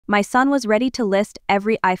My son was ready to list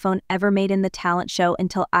every iPhone ever made in the talent show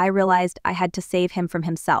until I realized I had to save him from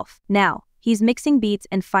himself. Now, he's mixing beats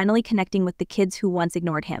and finally connecting with the kids who once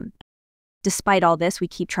ignored him. Despite all this, we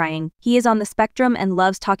keep trying. He is on the spectrum and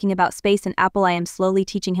loves talking about space and Apple. I am slowly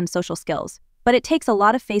teaching him social skills. But it takes a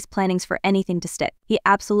lot of face plannings for anything to stick. He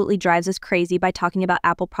absolutely drives us crazy by talking about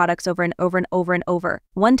Apple products over and over and over and over.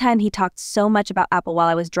 One time he talked so much about Apple while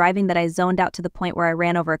I was driving that I zoned out to the point where I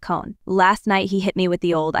ran over a cone. Last night he hit me with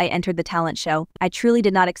the old, I entered the talent show. I truly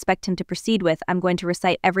did not expect him to proceed with, I'm going to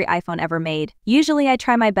recite every iPhone ever made. Usually I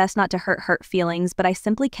try my best not to hurt feelings, but I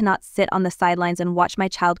simply cannot sit on the sidelines and watch my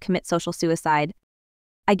child commit social suicide.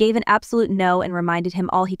 I gave an absolute no and reminded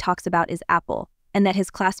him all he talks about is Apple, and that his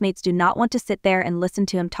classmates do not want to sit there and listen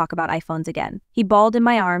to him talk about iPhones again. He bawled in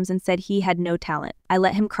my arms and said he had no talent. I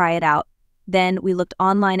let him cry it out. Then we looked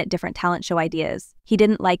online at different talent show ideas. He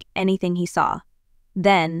didn't like anything he saw.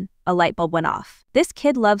 Then a light bulb went off. This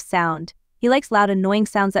kid loves sound. He likes loud, annoying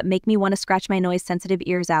sounds that make me want to scratch my noise-sensitive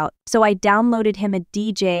ears out. So I downloaded him a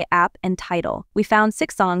DJ app and Tidal. We found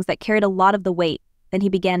 6 songs that carried a lot of the weight. Then he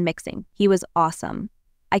began mixing. He was awesome.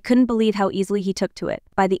 I couldn't believe how easily he took to it.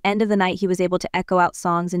 By the end of the night, he was able to echo out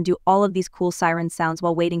songs and do all of these cool siren sounds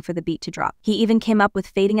while waiting for the beat to drop. He even came up with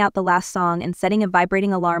fading out the last song and setting a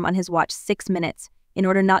vibrating alarm on his watch 6 minutes in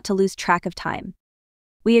order not to lose track of time.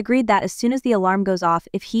 We agreed that as soon as the alarm goes off,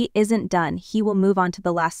 if he isn't done, he will move on to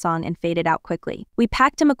the last song and fade it out quickly. We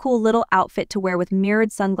packed him a cool little outfit to wear with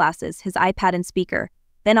mirrored sunglasses, his iPad and speaker.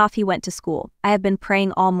 Then off he went to school. I have been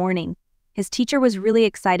praying all morning. His teacher was really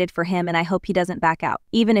excited for him and I hope he doesn't back out.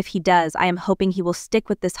 Even if he does, I am hoping he will stick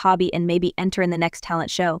with this hobby and maybe enter in the next talent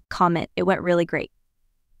show. Comment, it went really great.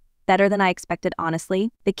 Better than I expected,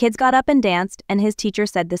 honestly. The kids got up and danced, and his teacher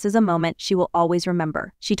said this is a moment she will always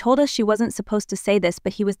remember. She told us she wasn't supposed to say this,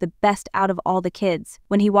 but he was the best out of all the kids.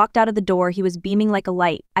 When he walked out of the door, he was beaming like a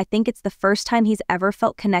light. I think it's the first time he's ever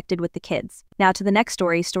felt connected with the kids. Now to the next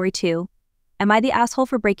story, story 2. Am I the asshole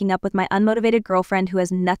for breaking up with my unmotivated girlfriend who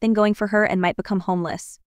has nothing going for her and might become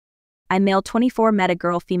homeless? I, male 24, met a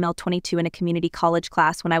girl, female 22, in a community college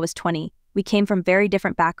class when I was 20. We came from very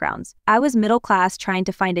different backgrounds. I was middle class trying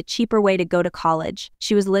to find a cheaper way to go to college.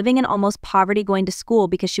 She was living in almost poverty going to school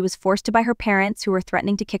because she was forced to by her parents who were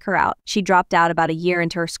threatening to kick her out. She dropped out about a year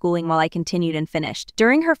into her schooling while I continued and finished.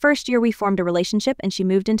 During her first year, we formed a relationship and she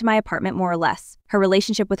moved into my apartment more or less. Her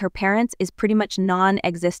relationship with her parents is pretty much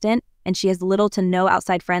non-existent, and she has little to no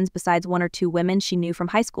outside friends besides 1 or 2 women she knew from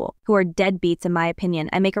high school, who are deadbeats in my opinion.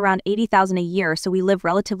 I make around $80,000 a year, so we live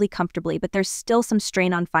relatively comfortably, but there's still some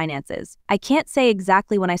strain on finances. I can't say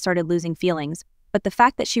exactly when I started losing feelings, but the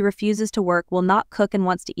fact that she refuses to work, will not cook, and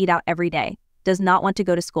wants to eat out every day, does not want to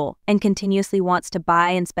go to school, and continuously wants to buy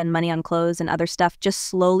and spend money on clothes and other stuff just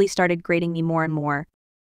slowly started grating me more and more.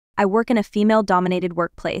 I work in a female-dominated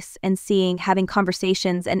workplace, and having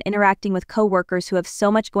conversations and interacting with coworkers who have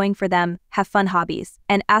so much going for them, have fun hobbies,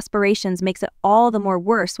 and aspirations makes it all the more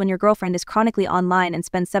worse when your girlfriend is chronically online and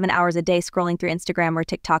spends 7 hours a day scrolling through Instagram or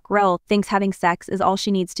TikTok Reel, thinks having sex is all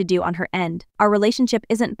she needs to do on her end. Our relationship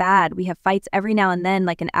isn't bad, we have fights every now and then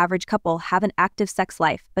like an average couple, have an active sex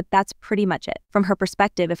life, but that's pretty much it. From her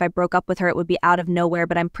perspective, if I broke up with her it would be out of nowhere,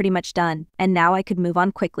 but I'm pretty much done, and now I could move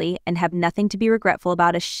on quickly and have nothing to be regretful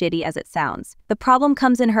about, as shitty as it sounds. The problem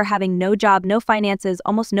comes in her having no job, no finances,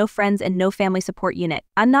 almost no friends, and no family support unit.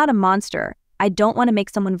 I'm not a monster. I don't want to make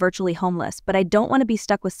someone virtually homeless, but I don't want to be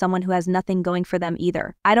stuck with someone who has nothing going for them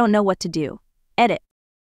either. I don't know what to do. Edit.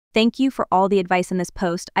 Thank you for all the advice in this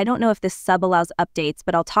post. I don't know if this sub allows updates,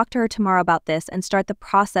 but I'll talk to her tomorrow about this and start the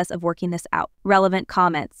process of working this out. Relevant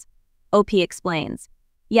comments. OP explains.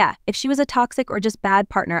 Yeah, if she was a toxic or just bad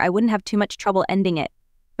partner, I wouldn't have too much trouble ending it.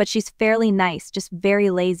 But she's fairly nice, just very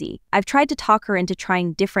lazy. I've tried to talk her into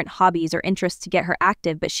trying different hobbies or interests to get her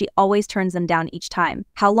active, but she always turns them down each time.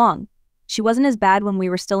 How long? She wasn't as bad when we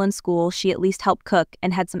were still in school. She at least helped cook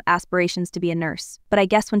and had some aspirations to be a nurse. But I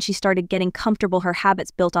guess when she started getting comfortable, her habits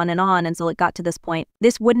built on until it got to this point.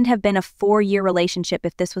 This wouldn't have been a 4-year relationship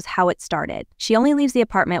if this was how it started. She only leaves the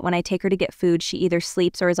apartment when I take her to get food. She either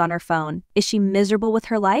sleeps or is on her phone. Is she miserable with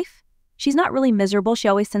her life? She's not really miserable. She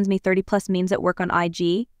always sends me 30+ memes at work on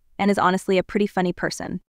IG and is honestly a pretty funny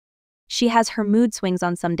person. She has her mood swings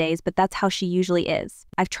on some days, but that's how she usually is.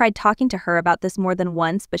 I've tried talking to her about this more than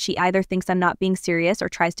once, but she either thinks I'm not being serious or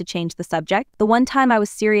tries to change the subject. The one time I was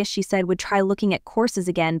serious, she said would try looking at courses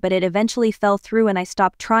again, but it eventually fell through and I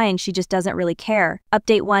stopped trying. She just doesn't really care.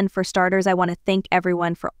 Update 1. For starters, I want to thank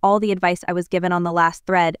everyone for all the advice I was given on the last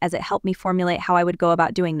thread, as it helped me formulate how I would go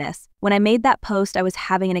about doing this. When I made that post, I was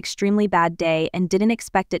having an extremely bad day and didn't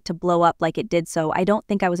expect it to blow up like it did, so I don't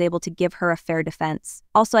think I was able to give her a fair defense.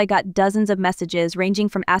 Also, I got dozens of messages ranging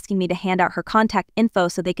from asking me to hand out her contact info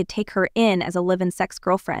so they could take her in as a live-in sex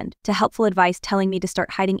girlfriend, to helpful advice telling me to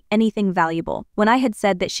start hiding anything valuable. When I had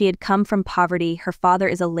said that she had come from poverty, her father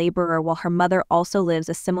is a laborer while her mother also lives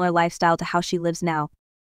a similar lifestyle to how she lives now.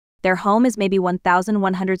 Their home is maybe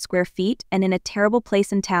 1,100 square feet and in a terrible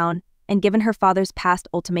place in town, and given her father's past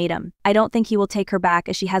ultimatum, I don't think he will take her back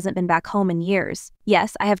as she hasn't been back home in years.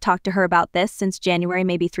 Yes, I have talked to her about this since January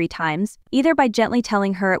maybe 3 times, either by gently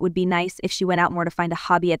telling her it would be nice if she went out more to find a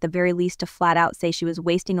hobby, at the very least to flat out say she was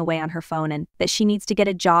wasting away on her phone and that she needs to get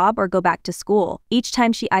a job or go back to school. Each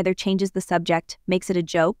time she either changes the subject, makes it a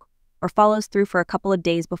joke, or follows through for a couple of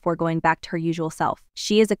days before going back to her usual self.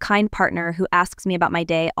 She is a kind partner who asks me about my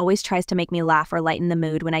day, always tries to make me laugh or lighten the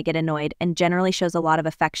mood when I get annoyed, and generally shows a lot of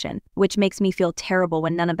affection, which makes me feel terrible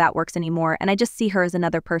when none of that works anymore and I just see her as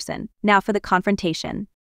another person. Now for the confrontation.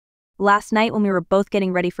 Last night when we were both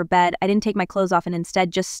getting ready for bed, I didn't take my clothes off and instead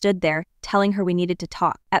just stood there, telling her we needed to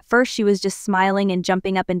talk. At first she was just smiling and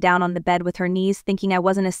jumping up and down on the bed with her knees, thinking I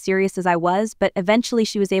wasn't as serious as I was, but eventually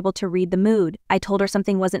she was able to read the mood. I told her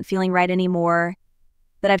something wasn't feeling right anymore,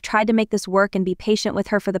 that I've tried to make this work and be patient with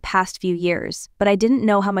her for the past few years, but I didn't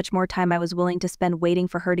know how much more time I was willing to spend waiting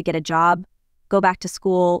for her to get a job, go back to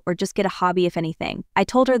school, or just get a hobby if anything. I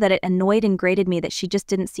told her that it annoyed and grated me that she just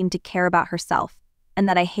didn't seem to care about herself, and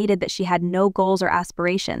that I hated that she had no goals or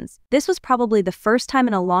aspirations. This was probably the first time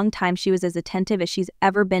in a long time she was as attentive as she's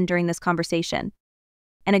ever been during this conversation,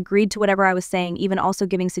 and agreed to whatever I was saying, even also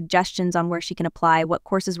giving suggestions on where she can apply, what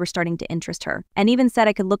courses were starting to interest her, and even said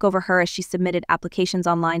I could look over her as she submitted applications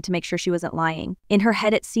online to make sure she wasn't lying. In her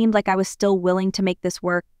head it seemed like I was still willing to make this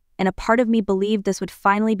work, and a part of me believed this would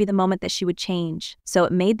finally be the moment that she would change. So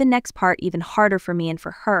it made the next part even harder for me and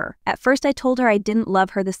for her. At first I told her I didn't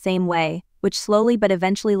love her the same way, which slowly but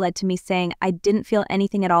eventually led to me saying I didn't feel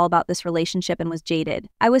anything at all about this relationship and was jaded.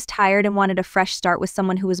 I was tired and wanted a fresh start with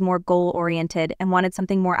someone who was more goal-oriented and wanted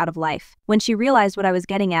something more out of life. When she realized what I was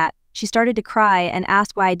getting at, she started to cry and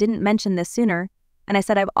asked why I didn't mention this sooner, and I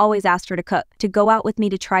said I've always asked her to cook, to go out with me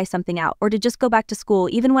to try something out, or to just go back to school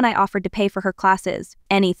even when I offered to pay for her classes.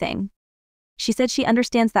 Anything. She said she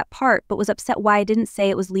understands that part, but was upset why I didn't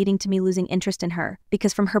say it was leading to me losing interest in her,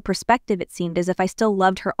 because from her perspective it seemed as if I still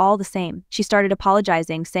loved her all the same. She started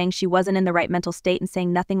apologizing, saying she wasn't in the right mental state and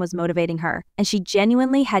saying nothing was motivating her, and she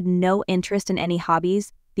genuinely had no interest in any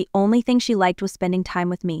hobbies. The only thing she liked was spending time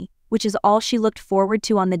with me, which is all she looked forward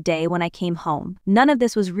to on the day when I came home. None of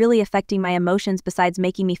this was really affecting my emotions besides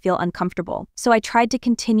making me feel uncomfortable. So I tried to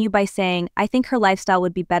continue by saying, I think her lifestyle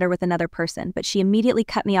would be better with another person, but she immediately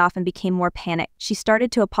cut me off and became more panicked. She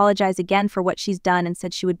started to apologize again for what she's done and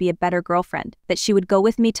said she would be a better girlfriend, that she would go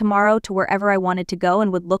with me tomorrow to wherever I wanted to go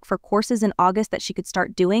and would look for courses in August that she could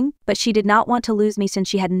start doing, but she did not want to lose me since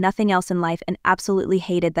she had nothing else in life and absolutely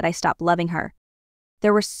hated that I stopped loving her.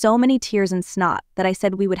 There were so many tears and snot that I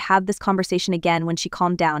said we would have this conversation again when she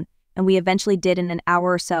calmed down, and we eventually did in an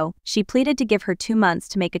hour or so. She pleaded to give her 2 months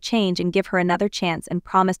to make a change and give her another chance and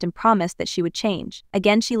promised that she would change.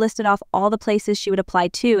 Again, she listed off all the places she would apply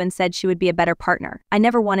to and said she would be a better partner. I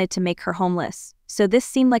never wanted to make her homeless, so this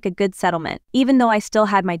seemed like a good settlement, even though I still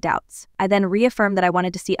had my doubts. I then reaffirmed that I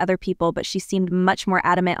wanted to see other people, but she seemed much more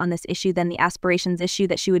adamant on this issue than the aspirations issue,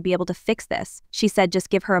 that she would be able to fix this. She said just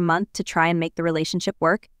give her a month to try and make the relationship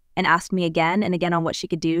work, and asked me again and again on what she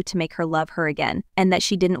could do to make her love her again, and that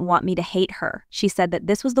she didn't want me to hate her. She said that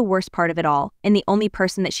this was the worst part of it all, and the only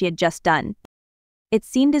person that she had just done. It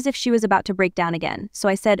seemed as if she was about to break down again, so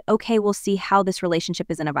I said, okay, we'll see how this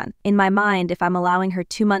relationship is in a month. In my mind, if I'm allowing her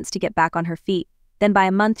 2 months to get back on her feet, then by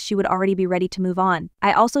a month she would already be ready to move on.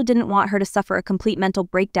 I also didn't want her to suffer a complete mental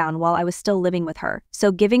breakdown while I was still living with her,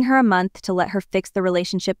 so giving her a month to let her fix the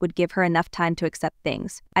relationship would give her enough time to accept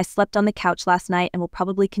things. I slept on the couch last night and will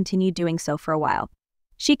probably continue doing so for a while.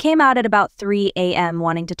 She came out at about 3 a.m.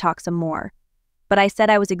 wanting to talk some more, but I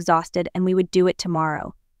said I was exhausted and we would do it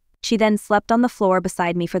tomorrow. She then slept on the floor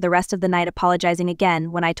beside me for the rest of the night, apologizing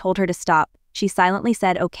again when I told her to stop. She silently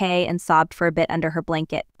said okay and sobbed for a bit under her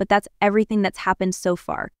blanket, but that's everything that's happened so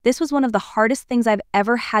far. This was one of the hardest things I've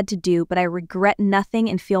ever had to do, but I regret nothing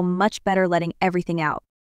and feel much better letting everything out.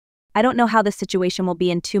 I don't know how this situation will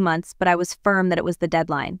be in 2 months, but I was firm that it was the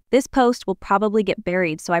deadline. This post will probably get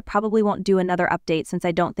buried, so I probably won't do another update since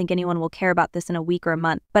I don't think anyone will care about this in a week or a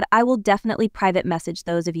month, but I will definitely private message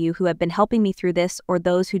those of you who have been helping me through this or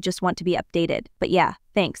those who just want to be updated. But yeah,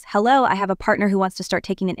 thanks. Hello, I have a partner who wants to start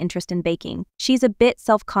taking an interest in baking. She's a bit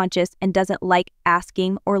self-conscious and doesn't like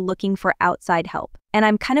asking or looking for outside help. And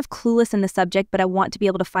I'm kind of clueless in the subject, but I want to be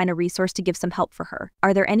able to find a resource to give some help for her.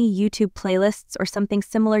 Are there any YouTube playlists or something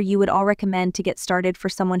similar you would all recommend to get started for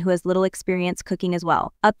someone who has little experience cooking as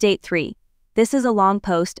well? Update 3. This is a long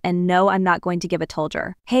post, and no, I'm not going to give a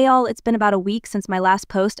toldger. Hey all, it's been about a week since my last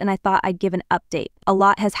post, and I thought I'd give an update. A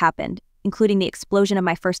lot has happened, including the explosion of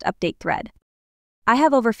my first update thread. I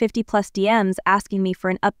have over 50 plus DMs asking me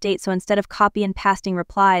for an update, so instead of copy and pasting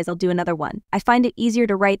replies, I'll do another one. I find it easier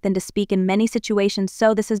to write than to speak in many situations,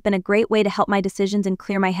 so this has been a great way to help my decisions and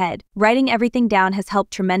clear my head. Writing everything down has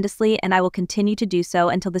helped tremendously, and I will continue to do so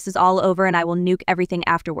until this is all over, and I will nuke everything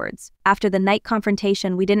afterwards. After the night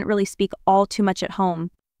confrontation, we didn't really speak all too much at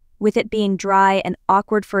home, with it being dry and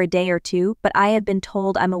awkward for a day or two, but I have been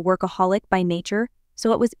told I'm a workaholic by nature,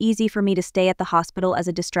 so it was easy for me to stay at the hospital as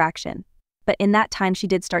a distraction. But in that time, she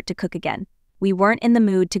did start to cook again. We weren't in the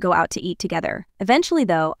mood to go out to eat together. Eventually,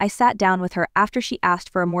 though, I sat down with her after she asked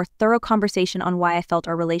for a more thorough conversation on why I felt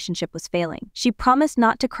our relationship was failing. She promised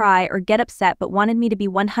not to cry or get upset, but wanted me to be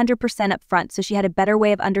 100% upfront so she had a better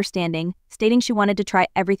way of understanding, stating she wanted to try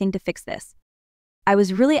everything to fix this. I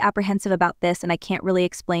was really apprehensive about this, and I can't really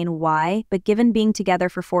explain why, but given being together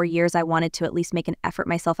for 4 years, I wanted to at least make an effort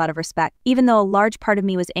myself out of respect, even though a large part of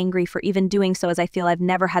me was angry for even doing so, as I feel I've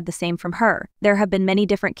never had the same from her. There have been many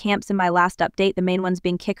different camps in my last update, the main ones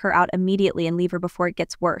being kick her out immediately and leave her before it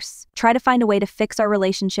gets worse. Try to find a way to fix our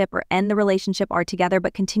relationship or end the relationship altogether,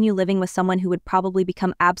 but continue living with someone who would probably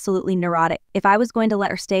become absolutely neurotic. If I was going to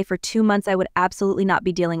let her stay for 2 months, I would absolutely not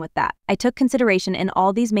be dealing with that. I took consideration in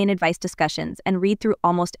all these main advice discussions and read through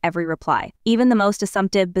almost every reply, even the most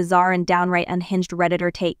assumptive, bizarre, and downright unhinged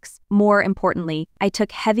Redditor takes. More importantly, I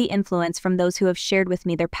took heavy influence from those who have shared with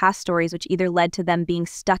me their past stories, which either led to them being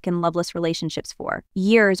stuck in loveless relationships for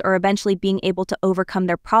years or eventually being able to overcome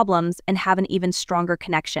their problems and have an even stronger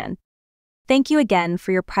connection. Thank you again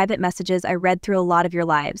for your private messages. I read through a lot of your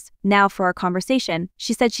lives. Now for our conversation.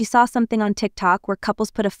 She said she saw something on TikTok where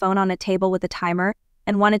couples put a phone on a table with a timer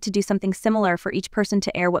and wanted to do something similar for each person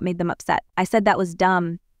to air what made them upset. I said that was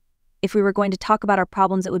dumb. If we were going to talk about our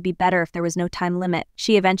problems, it would be better if there was no time limit.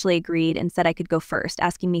 She eventually agreed and said I could go first,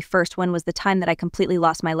 asking me first when was the time that I completely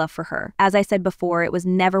lost my love for her. As I said before, it was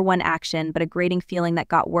never one action, but a grating feeling that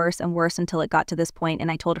got worse and worse until it got to this point, and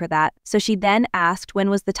I told her that. So she then asked when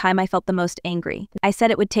was the time I felt the most angry. I said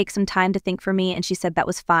it would take some time to think for me, and she said that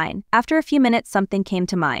was fine. After a few minutes, something came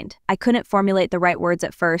to mind. I couldn't formulate the right words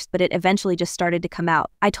at first, but it eventually just started to come out.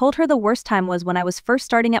 I told her the worst time was when I was first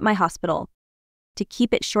starting at my hospital. To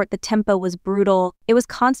keep it short, the tempo was brutal. It was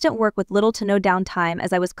constant work with little to no downtime,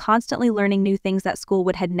 as I was constantly learning new things that school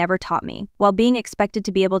had never taught me. While being expected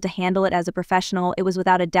to be able to handle it as a professional, it was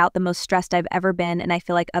without a doubt the most stressed I've ever been, and I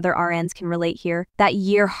feel like other RNs can relate here. That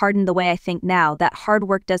year hardened the way I think now. That hard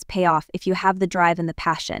work does pay off if you have the drive and the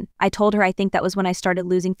passion. I told her I think that was when I started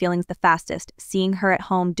losing feelings the fastest, seeing her at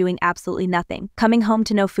home doing absolutely nothing. Coming home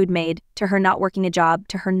to no food made, to her not working a job,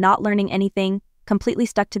 to her not learning anything, completely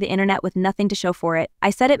stuck to the internet with nothing to show for it. I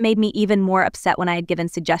said it made me even more upset when I had given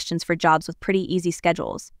suggestions for jobs with pretty easy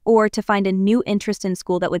schedules, or to find a new interest in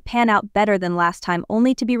school that would pan out better than last time,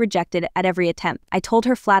 only to be rejected at every attempt. I told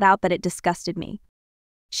her flat out that it disgusted me.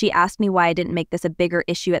 She asked me why I didn't make this a bigger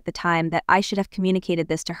issue at the time, that I should have communicated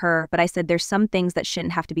this to her, but I said there's some things that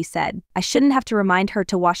shouldn't have to be said. I shouldn't have to remind her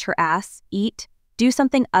to wash her ass, eat, do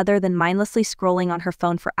something other than mindlessly scrolling on her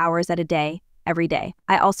phone for hours at a day, every day.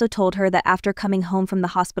 I also told her that after coming home from the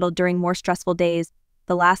hospital during more stressful days,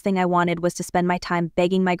 the last thing I wanted was to spend my time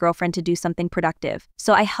begging my girlfriend to do something productive.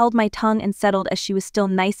 So I held my tongue and settled, as she was still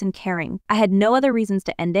nice and caring. I had no other reasons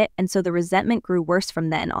to end it, and so the resentment grew worse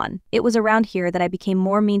from then on. It was around here that I became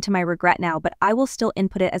more mean to my regret now, but I will still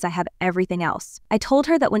input it as I have everything else. I told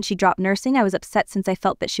her that when she dropped nursing, I was upset since I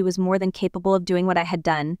felt that she was more than capable of doing what I had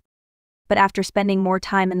done. But after spending more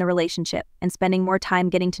time in the relationship and spending more time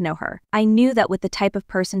getting to know her, I knew that with the type of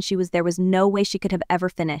person she was, there was no way she could have ever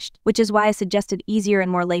finished, which is why I suggested easier and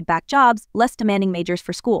more laid-back jobs, less demanding majors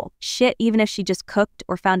for school. Shit, even if she just cooked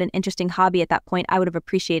or found an interesting hobby at that point, I would have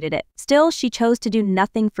appreciated it. Still, she chose to do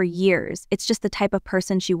nothing for years. It's just the type of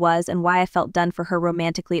person she was and why I felt done for her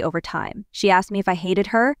romantically over time. She asked me if I hated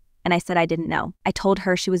her, and I said I didn't know. I told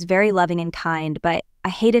her she was very loving and kind, but I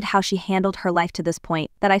hated how she handled her life to this point,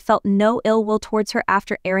 that I felt no ill will towards her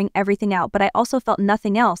after airing everything out, but I also felt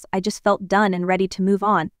nothing else. I just felt done and ready to move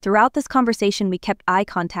on. Throughout this conversation, we kept eye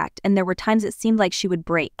contact, and there were times it seemed like she would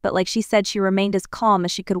break, but like she said, she remained as calm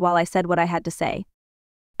as she could while I said what I had to say.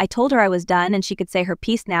 I told her I was done and she could say her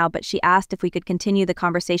piece now, but she asked if we could continue the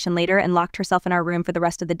conversation later and locked herself in our room for the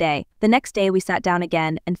rest of the day. The next day, we sat down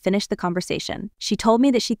again and finished the conversation. She told me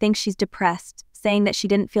that she thinks she's depressed, saying that she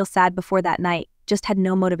didn't feel sad before that night, just had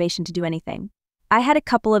no motivation to do anything. I had a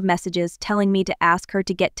couple of messages telling me to ask her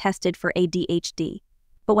to get tested for ADHD.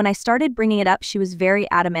 But when I started bringing it up, she was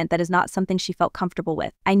very adamant that is not something she felt comfortable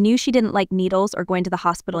with. I knew she didn't like needles or going to the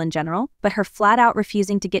hospital in general, but her flat out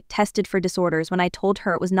refusing to get tested for disorders when I told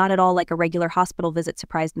her it was not at all like a regular hospital visit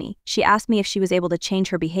surprised me. She asked me if she was able to change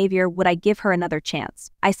her behavior, would I give her another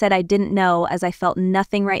chance? I said I didn't know, as I felt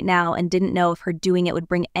nothing right now and didn't know if her doing it would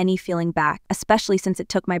bring any feeling back, especially since it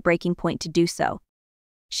took my breaking point to do so.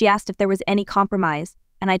 She asked if there was any compromise,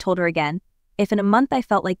 and I told her again, if in a month I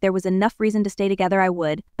felt like there was enough reason to stay together, I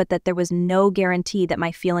would, but that there was no guarantee that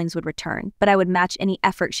my feelings would return. But I would match any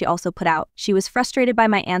effort she also put out. She was frustrated by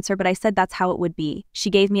my answer, but I said that's how it would be.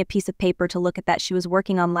 She gave me a piece of paper to look at that she was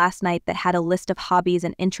working on last night that had a list of hobbies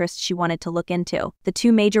and interests she wanted to look into. The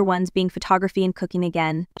two major ones being photography and cooking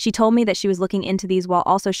again. She told me that she was looking into these while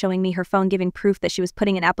also showing me her phone, giving proof that she was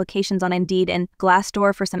putting in applications on Indeed and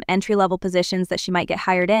Glassdoor for some entry-level positions that she might get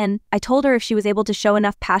hired in. I told her if she was able to show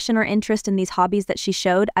enough passion or interest in these hobbies that she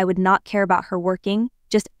showed, I would not care about her working,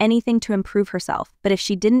 just anything to improve herself. But if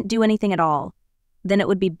she didn't do anything at all, then it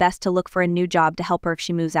would be best to look for a new job to help her if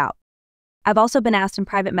she moves out. I've also been asked in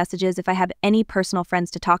private messages if I have any personal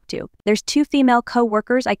friends to talk to. There's 2 female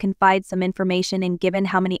co-workers I confide some information in given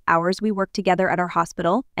how many hours we work together at our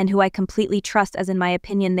hospital, and who I completely trust, as in my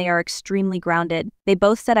opinion they are extremely grounded. They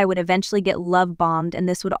both said I would eventually get love bombed and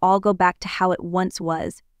this would all go back to how it once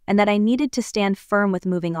was, and that I needed to stand firm with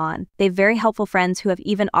moving on. They've very helpful friends who have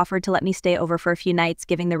even offered to let me stay over for a few nights,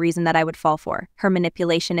 giving the reason that I would fall for her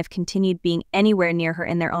manipulation if continued being anywhere near her,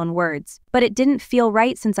 in their own words. But it didn't feel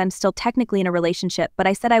right since I'm still technically in a relationship, but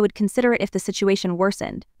I said I would consider it if the situation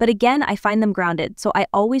worsened. But again, I find them grounded, so I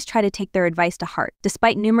always try to take their advice to heart.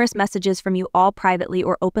 Despite numerous messages from you all privately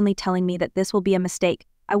or openly telling me that this will be a mistake,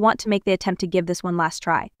 I want to make the attempt to give this one last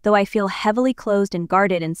try, though I feel heavily closed and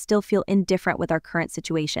guarded and still feel indifferent with our current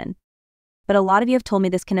situation. But a lot of you have told me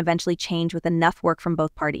this can eventually change with enough work from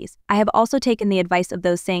both parties. I have also taken the advice of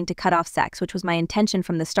those saying to cut off sex, which was my intention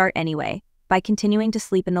from the start anyway, by continuing to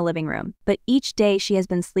sleep in the living room. But each day she has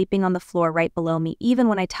been sleeping on the floor right below me, even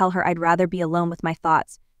when I tell her I'd rather be alone with my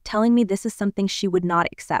thoughts, telling me this is something she would not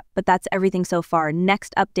accept. But that's everything so far.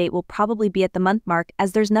 Next update will probably be at the month mark,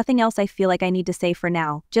 as there's nothing else I feel like I need to say for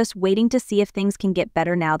now. Just waiting to see if things can get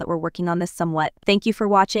better now that we're working on this somewhat. Thank you for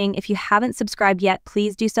watching. If you haven't subscribed yet,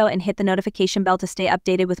 please do so and hit the notification bell to stay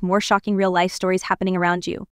updated with more shocking real life stories happening around you.